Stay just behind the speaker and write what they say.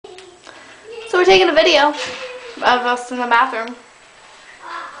we're taking a video of us in the bathroom.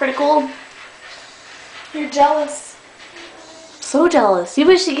 Pretty cool. You're jealous. So jealous. You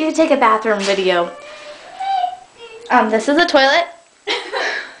wish you could take a bathroom video. This is a toilet.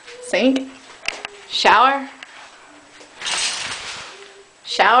 Sink. Shower.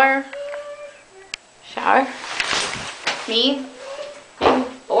 Shower. Shower. Me. Being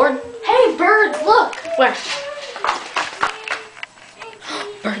bored. Hey, birds, look. Where?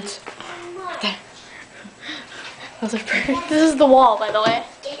 Birds. There. Those are birds. This is the wall, by the way.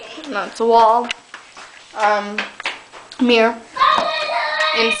 No, it's a wall. Mirror.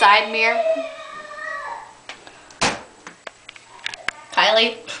 Inside mirror.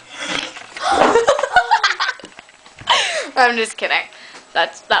 Kylie. I'm just kidding.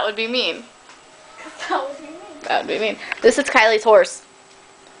 That would be mean. That would be me. That would be mean. This is Kylie's horse.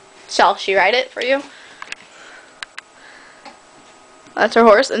 Shall she ride it for you? That's her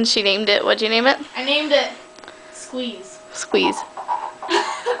horse, and she named it. What'd you name it? I named it Squeeze. Squeeze.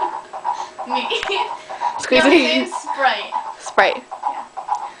 Me. Squeeze. No, his name's Sprite. Sprite. Yeah.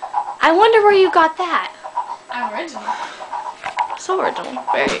 I wonder where you got that. I'm original. So original.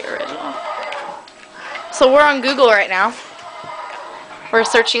 Very original. So we're on Google right now. We're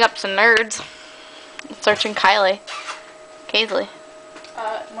searching up some nerds. Searching Kylie. Kaisley.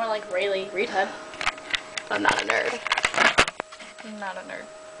 More like Rayleigh. Reedhead. I'm not a nerd. I'm not a nerd.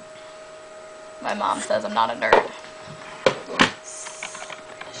 My mom says I'm not a nerd.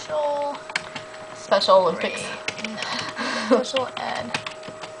 Special Olympics. Special ed.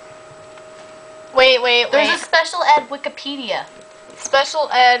 Wait. There's a special ed Wikipedia. Special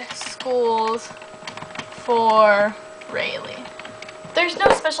ed schools for Rayleigh. There's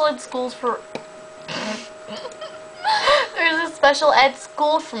no special ed schools for... There's a special ed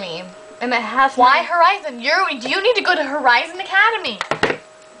school for me. And it has... Why Horizon? You need to go to Horizon Academy.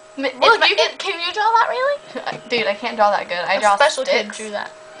 Look, can you draw that, really? Dude, I can't draw that good. I draw special sticks. kid drew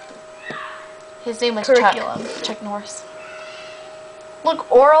that. His name was Curriculum. Chuck Norris.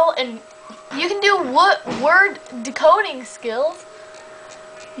 Look, oral and... You can do word decoding skills.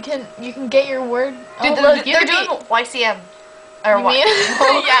 You can get your word. Dude, Oh, look, they're doing YCM. Or You what? mean?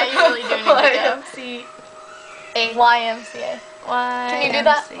 Yeah, you really do need to YMCA. YMCA. Can you do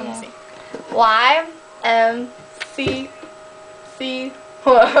that? Let me see. YMCC.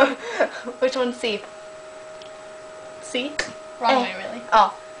 Which one's C? C? Wrong way, really.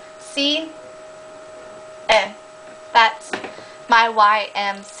 Oh. C. A. That's my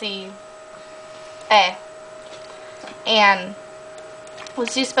YMCA. And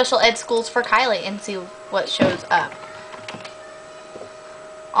let's do special ed schools for Kylie and see what shows up.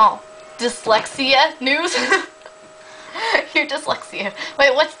 Oh. Dyslexia news? Your dyslexia.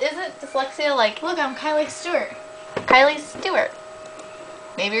 Wait, isn't dyslexia like... Look, I'm Kylie Stewart. Kylie Stewart.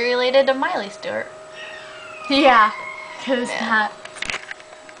 Maybe related to Miley Stewart. Yeah. Because that.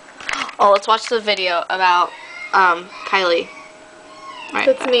 Oh, let's watch the video about Kylie. Right.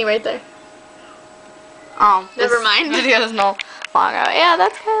 That's me right there. Oh, Never mind. Video is no longer. Yeah,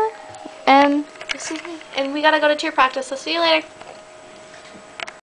 that's Kylie. And this is me. And we gotta go to cheer practice, so see you later.